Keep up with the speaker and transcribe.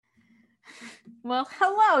Well,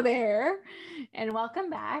 hello there, and welcome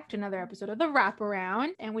back to another episode of the Wraparound.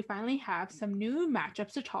 And we finally have some new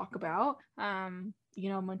matchups to talk about.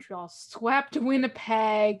 Montreal swept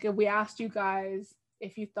Winnipeg. We asked you guys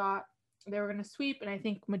if you thought they were going to sweep, and I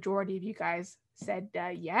think majority of you guys said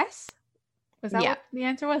yes. Was that what the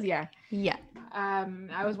answer was? Yeah.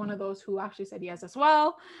 I was one of those who actually said yes as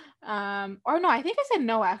well. Or no, I think I said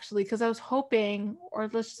no actually, because I was hoping, or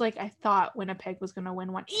just like I thought Winnipeg was going to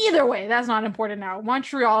win one. Either way, that's not important now.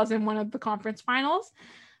 Montreal is in one of the conference finals.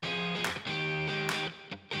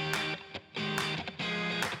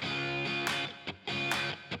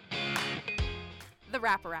 The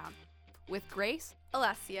Wraparound with Grace,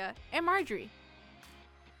 Alessia, and Marjorie.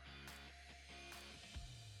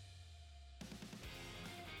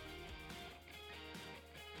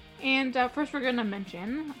 And first, we're going to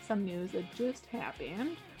mention some news that just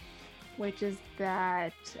happened, which is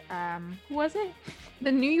that, who was it?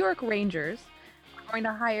 The New York Rangers are going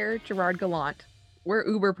to hire Gerard Gallant. We're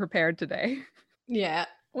uber prepared today. Yeah.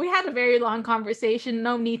 We had a very long conversation.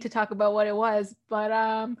 No need to talk about what it was, but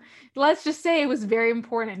let's just say it was very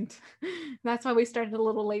important. That's why we started a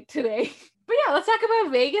little late today. But yeah, let's talk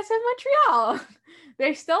about Vegas and Montreal.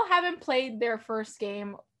 They still haven't played their first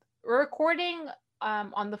game. We're recording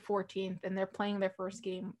on the 14th, and they're playing their first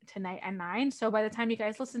game tonight at 9. So by the time you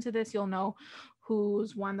guys listen to this, you'll know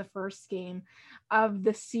who's won the first game of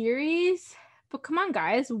the series. But come on,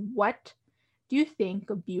 guys, what do you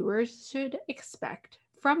think viewers should expect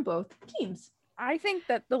from both teams? I think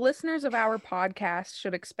that the listeners of our podcast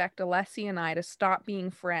should expect Alessia and I to stop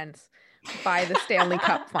being friends by the Stanley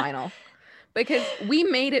Cup final. Because we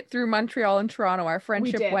made it through Montreal and Toronto. Our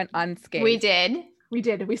friendship went unscathed. We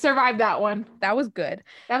did. We survived that one. That was good.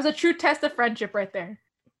 That was a true test of friendship right there.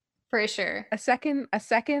 For sure. A second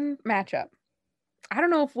matchup. I don't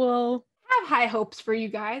know if we'll have high hopes for you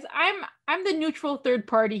guys. I'm the neutral third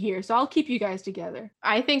party here, so I'll keep you guys together.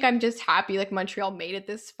 I think I'm just happy like Montreal made it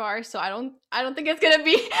this far, so I don't think it's gonna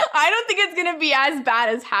be as bad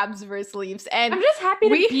as Habs versus Leafs. And I'm just happy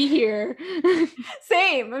to be here.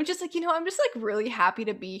 Same. I'm just like, I'm just like really happy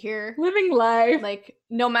to be here. Living life. Like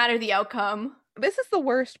no matter the outcome. This is the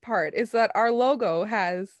worst part, is that our logo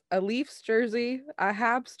has a Leafs jersey, a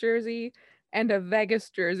Habs jersey, and a Vegas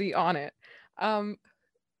jersey on it.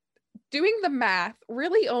 Doing the math,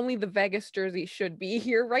 really only the Vegas jersey should be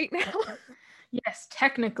here right now. Yes,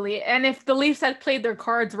 technically. And if the Leafs had played their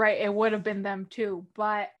cards right, it would have been them too.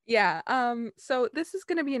 But yeah, so this is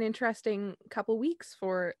going to be an interesting couple weeks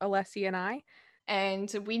for Alessia and I. And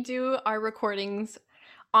we do our recordings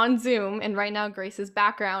on Zoom, and right now Grace's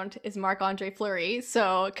background is Marc-Andre Fleury.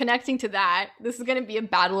 So connecting to that, this is going to be a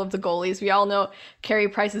battle of the goalies. We all know Carey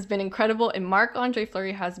Price has been incredible, and Marc-Andre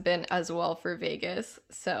Fleury has been as well for Vegas.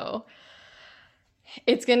 So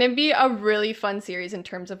it's going to be a really fun series in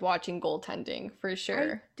terms of watching goaltending, for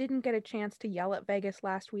sure. I didn't get a chance to yell at Vegas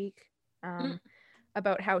last week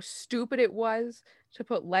about how stupid it was to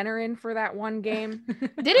put Leonard in for that one game.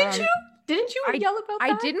 Didn't you yell about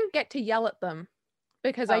that? I didn't get to yell at them.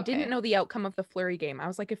 Because I didn't know the outcome of the Fleury game. I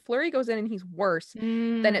was like, if Fleury goes in and he's worse,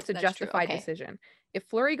 then it's a justified decision. If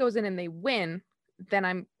Fleury goes in and they win, then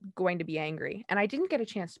I'm going to be angry. And I didn't get a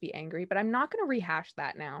chance to be angry, but I'm not going to rehash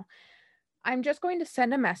that now. I'm just going to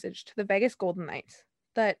send a message to the Vegas Golden Knights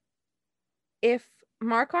that if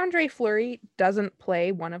Marc-Andre Fleury doesn't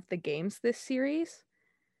play one of the games this series,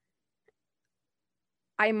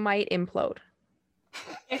 I might implode.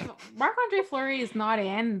 If Marc-Andre Fleury is not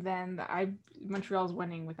in, then Montreal's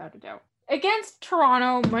winning without a doubt. Against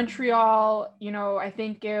Toronto, Montreal, I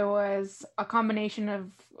think it was a combination of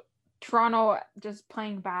Toronto just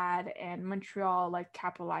playing bad and Montreal like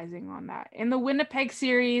capitalizing on that. In the Winnipeg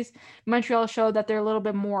series, Montreal showed that they're a little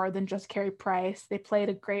bit more than just Carey Price. They played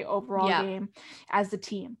a great overall game as a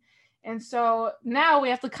team. And so now we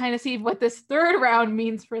have to kind of see what this third round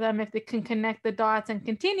means for them, if they can connect the dots and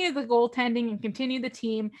continue the goaltending and continue the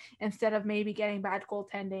team instead of maybe getting bad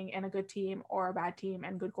goaltending and a good team, or a bad team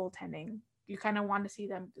and good goaltending. You kind of want to see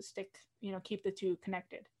them to stick, keep the two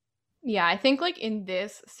connected. Yeah, I think like in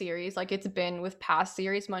this series, like it's been with past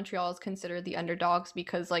series, Montreal is considered the underdogs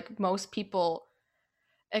because like most people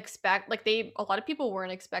expect, like a lot of people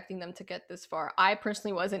weren't expecting them to get this far. I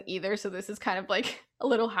personally wasn't either, so this is kind of like a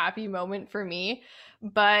little happy moment for me.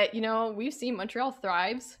 But we've seen Montreal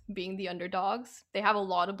thrives being the underdogs. They have a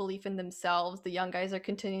lot of belief in themselves. The young guys are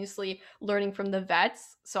continuously learning from the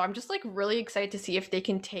vets, so I'm just like really excited to see if they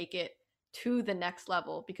can take it to the next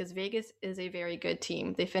level, because Vegas is a very good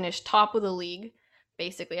team. They finished top of the league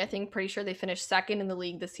basically. I think pretty sure they finished second in the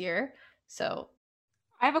league this year. So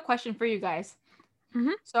I have a question for you guys.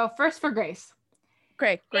 Mm-hmm. So first for Grace.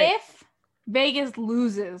 Great. If Vegas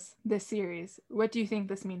loses this series, what do you think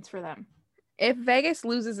this means for them? If Vegas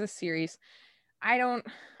loses this series, I'm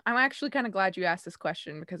actually kind of glad you asked this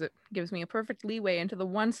question because it gives me a perfect leeway into the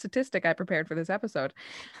one statistic I prepared for this episode.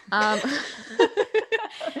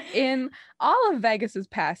 In all of Vegas's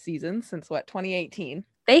past seasons, since 2018,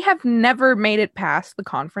 they have never made it past the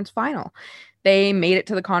conference final. They made it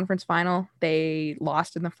to the conference final. They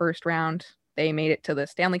lost in the first round. They made it to the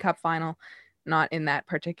Stanley Cup final, not in that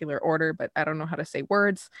particular order, but I don't know how to say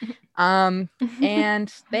words. And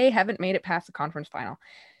they haven't made it past the conference final.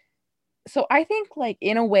 So I think, like,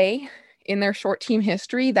 in a way, in their short team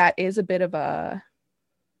history, that is a bit of a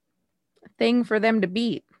thing for them to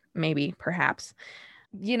beat, maybe, perhaps.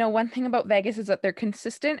 You know, one thing about Vegas is that they're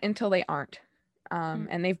consistent until they aren't.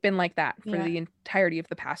 And they've been like that for the entirety of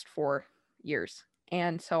the past 4 years.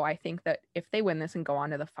 And so I think that if they win this and go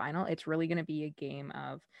on to the final, it's really going to be a game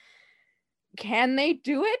of, can they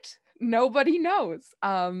do it? Nobody knows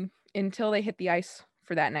until they hit the ice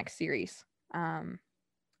for that next series.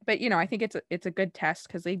 But, you know, I think it's a good test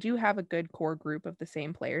because they do have a good core group of the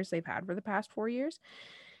same players they've had for the past 4 years.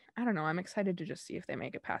 I don't know. I'm excited to just see if they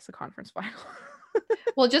make it past the conference final.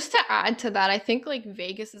 Well, just to add to that, I think like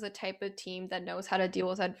Vegas is a type of team that knows how to deal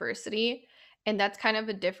with adversity. And that's kind of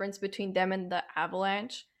a difference between them and the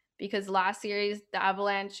Avalanche. Because last series, the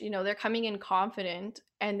Avalanche, you know, they're coming in confident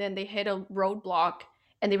and then they hit a roadblock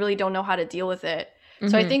and they really don't know how to deal with it.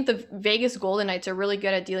 So I think the Vegas Golden Knights are really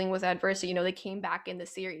good at dealing with adversity. You know, they came back in the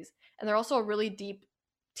series and they're also a really deep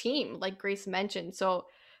team, like Grace mentioned. So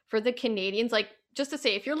for the Canadians, like just to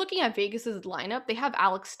say, if you're looking at Vegas's lineup, they have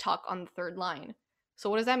Alex Tuck on the third line. So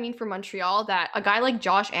what does that mean for Montreal? That a guy like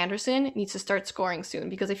Josh Anderson needs to start scoring soon,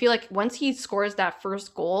 because I feel like once he scores that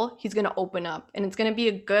first goal, he's going to open up and it's going to be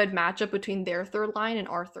a good matchup between their third line and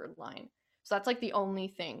our third line. So that's like the only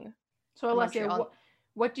thing. So Alessia,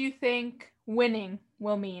 what do you think winning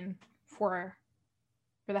will mean for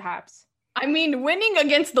the Habs? I mean, winning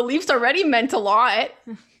against the Leafs already meant a lot.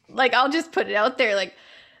 Like, I'll just put it out there. Like,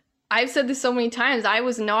 I've said this so many times. I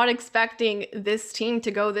was not expecting this team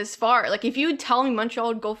to go this far. Like, if you would tell me Montreal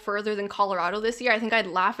would go further than Colorado this year, I think I'd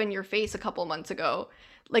laugh in your face a couple months ago.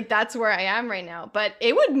 Like, that's where I am right now. But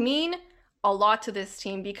it would mean a lot to this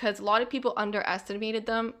team because a lot of people underestimated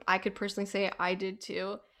them. I could personally say I did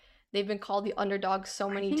too. They've been called the underdog so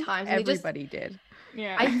many times. Everybody did.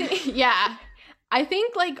 Yeah. I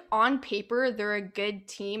think like on paper they're a good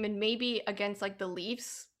team, and maybe against like the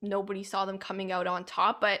Leafs, nobody saw them coming out on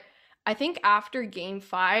top. But I think after game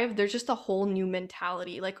 5, there's just a whole new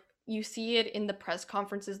mentality. Like you see it in the press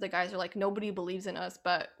conferences. The guys are like, nobody believes in us,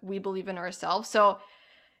 but we believe in ourselves. So,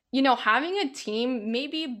 you know, having a team,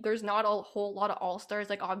 maybe there's not a whole lot of all-stars.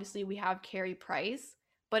 Like obviously we have Carey Price,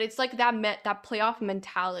 but it's like that playoff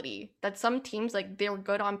mentality that some teams, like they're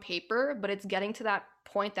good on paper, but it's getting to that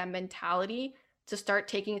point, that mentality to start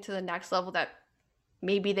taking it to the next level that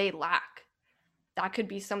maybe they lack. That could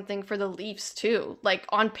be something for the Leafs too. Like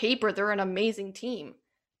on paper, they're an amazing team,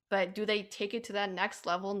 but do they take it to that next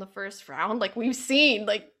level in the first round? Like we've seen,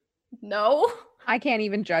 like, no. I can't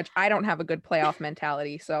even judge. I don't have a good playoff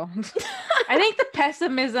mentality, so I think the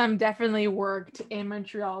pessimism definitely worked in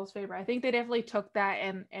Montreal's favor. I think they definitely took that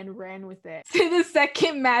and ran with it. So the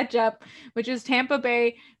second matchup, which is Tampa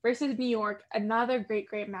Bay versus New York, another great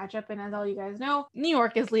matchup. And as all you guys know, New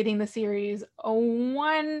York is leading the series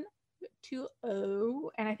 1-2-0,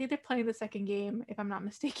 and I think they're playing the second game, if I'm not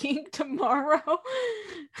mistaken, tomorrow.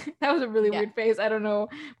 That was a really weird face. I don't know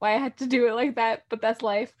why I had to do it like that, but that's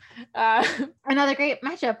life. Another great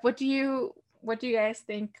matchup. What do you guys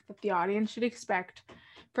think that the audience should expect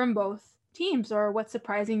from both teams, or what's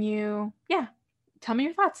surprising you? Yeah, tell me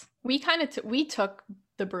your thoughts. We kind of we took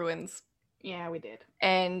the Bruins. Yeah, we did.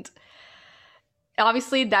 And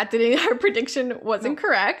obviously our prediction wasn't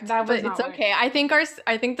correct, but it's okay. I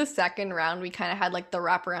think the second round we kind of had like the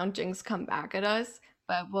wraparound jinx come back at us,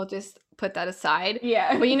 but we'll just put that aside.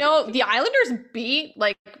 Yeah. But you know, the Islanders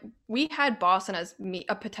we had Boston as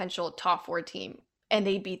a potential top 4 team, and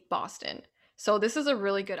they beat Boston. So this is a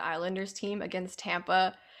really good Islanders team against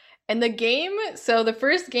Tampa. And the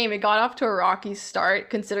first game, it got off to a rocky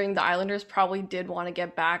start, considering the Islanders probably did want to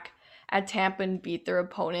get back at Tampa and beat their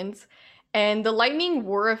opponents. And the Lightning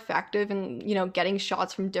were effective in, you know, getting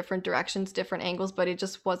shots from different directions, different angles, but it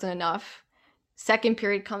just wasn't enough. Second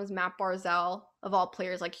period comes Matt Barzal, of all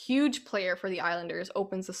players, like huge player for the Islanders,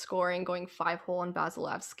 opens the scoring, going 5-hole on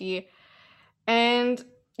Vasilevsky. And,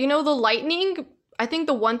 you know, the Lightning, I think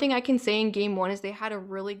the one thing I can say in game 1 is they had a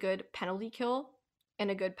really good penalty kill and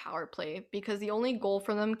a good power play, because the only goal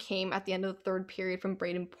from them came at the end of the third period from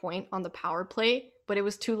Braden Point on the power play, but it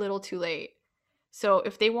was too little too late. So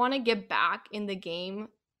if they want to get back in the game,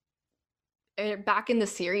 back in the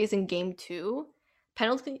series in game 2,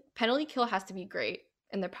 penalty kill has to be great,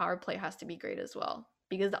 and the power play has to be great as well,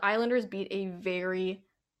 because the Islanders beat a very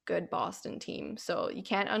good Boston team, so you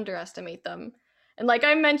can't underestimate them. And like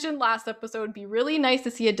I mentioned last episode, it'd be really nice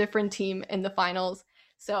to see a different team in the finals.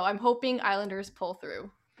 So I'm hoping Islanders pull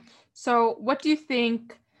through. So what do you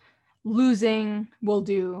think losing will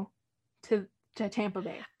do to Tampa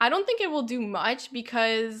Bay? I don't think it will do much,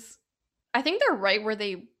 because I think they're right where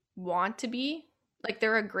they want to be. Like,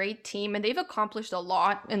 they're a great team, and they've accomplished a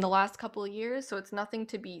lot in the last couple of years, so it's nothing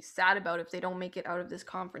to be sad about if they don't make it out of this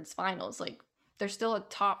conference finals. Like, they're still a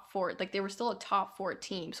top 4, like, they were still a top 4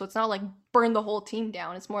 team, so it's not like burn the whole team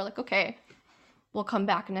down. It's more like, okay, we'll come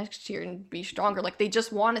back next year and be stronger. Like, they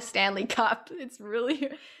just won a Stanley Cup. It's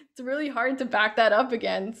really hard to back that up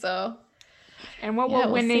again. So, and what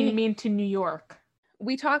will winning mean to New York?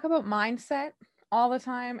 We talk about mindset all the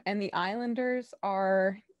time, and the Islanders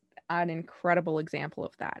are an incredible example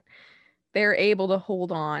of that. They're able to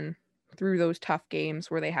hold on through those tough games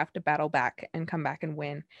where they have to battle back and come back and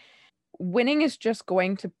win. Winning is just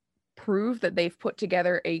going to prove that they've put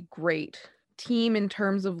together a great team in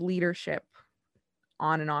terms of leadership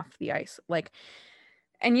on and off the ice. Like,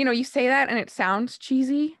 and you know, you say that and it sounds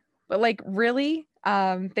cheesy, but like, really,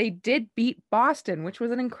 they did beat Boston, which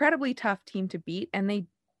was an incredibly tough team to beat, and they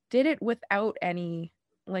did it without any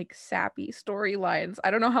like sappy storylines.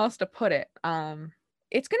 I don't know how else to put it.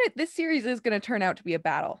 This series is gonna turn out to be a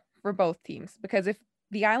battle for both teams, because if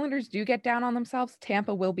the Islanders do get down on themselves,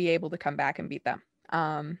 Tampa will be able to come back and beat them.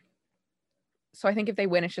 So I think if they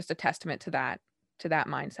win, it's just a testament to that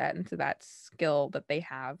mindset and to that skill that they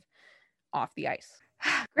have off the ice.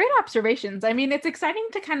 Great observations. I mean, it's exciting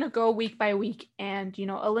to kind of go week by week and, you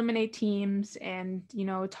know, eliminate teams and, you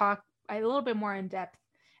know, talk a little bit more in depth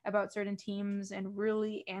about certain teams and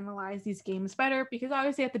really analyze these games better, because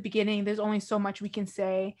obviously at the beginning there's only so much we can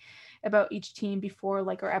say about each team before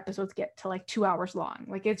like our episodes get to like 2 hours long.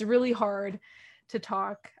 Like, it's really hard to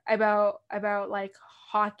talk about like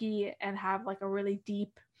hockey and have like a really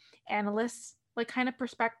deep analyst like kind of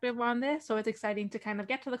perspective on this. So it's exciting to kind of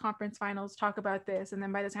get to the conference finals, talk about this, and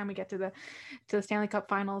then by the time we get to the Stanley Cup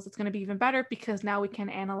finals, it's going to be even better, because now we can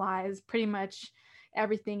analyze pretty much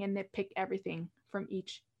everything and nitpick everything from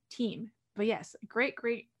each team. But yes,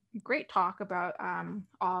 great talk about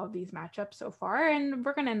all of these matchups so far. And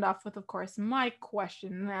we're going to end off with, of course, my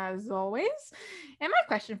question as always. And my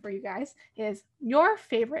question for you guys is your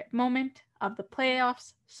favorite moment of the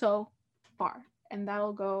playoffs so far. And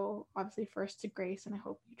that'll go obviously first to Grace, and I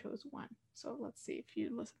hope you chose one. So let's see if you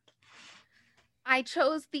listened. I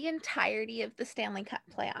chose the entirety of the Stanley Cup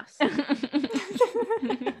playoffs.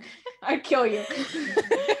 I'd kill you.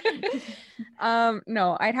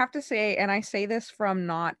 No, I'd have to say, and I say this from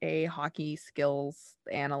not a hockey skills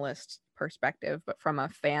analyst perspective, but from a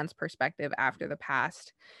fan's perspective after the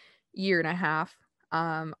past year and a half,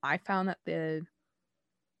 I found that the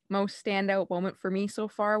most standout moment for me so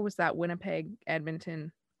far was that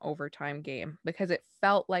Winnipeg-Edmonton overtime game, because it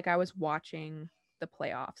felt like I was watching the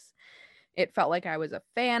playoffs. It felt like I was a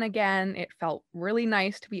fan again. It felt really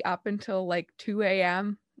nice to be up until like 2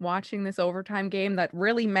 a.m. watching this overtime game that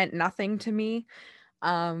really meant nothing to me.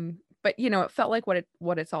 But you know, it felt like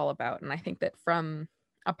what it's all about. And I think that from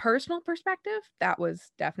a personal perspective, that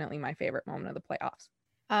was definitely my favorite moment of the playoffs.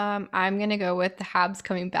 I'm going to go with the Habs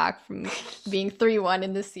coming back from being 3-1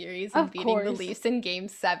 in the series and beating the Leafs in Game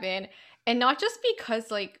 7. And not just because,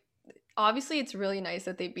 like, obviously it's really nice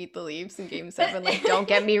that they beat the Leafs in Game 7, like, don't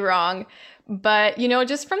get me wrong. But, you know,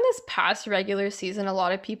 just from this past regular season, a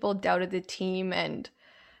lot of people doubted the team. And,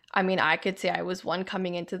 I mean, I could say I was one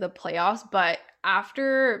coming into the playoffs. But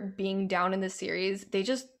after being down in the series, they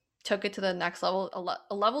just took it to the next level,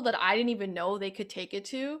 a level that I didn't even know they could take it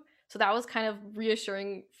to. So that was kind of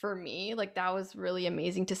reassuring for me. Like, that was really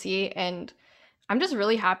amazing to see. And I'm just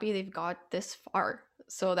really happy they've got this far.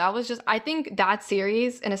 So that was just, I think that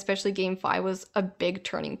series, and especially Game 5, was a big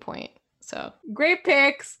turning point. So great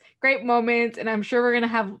picks, great moments. And I'm sure we're going to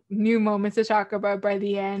have new moments to talk about by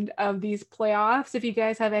the end of these playoffs. If you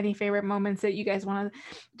guys have any favorite moments that you guys want to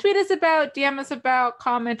tweet us about, DM us about,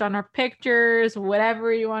 comment on our pictures,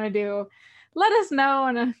 whatever you want to do, let us know,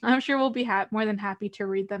 and I'm sure we'll be more than happy to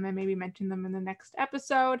read them and maybe mention them in the next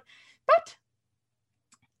episode. But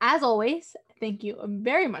as always, thank you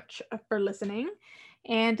very much for listening,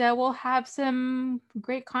 and we'll have some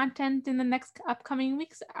great content in the next upcoming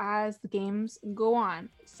weeks as the games go on.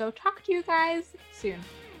 So talk to you guys soon.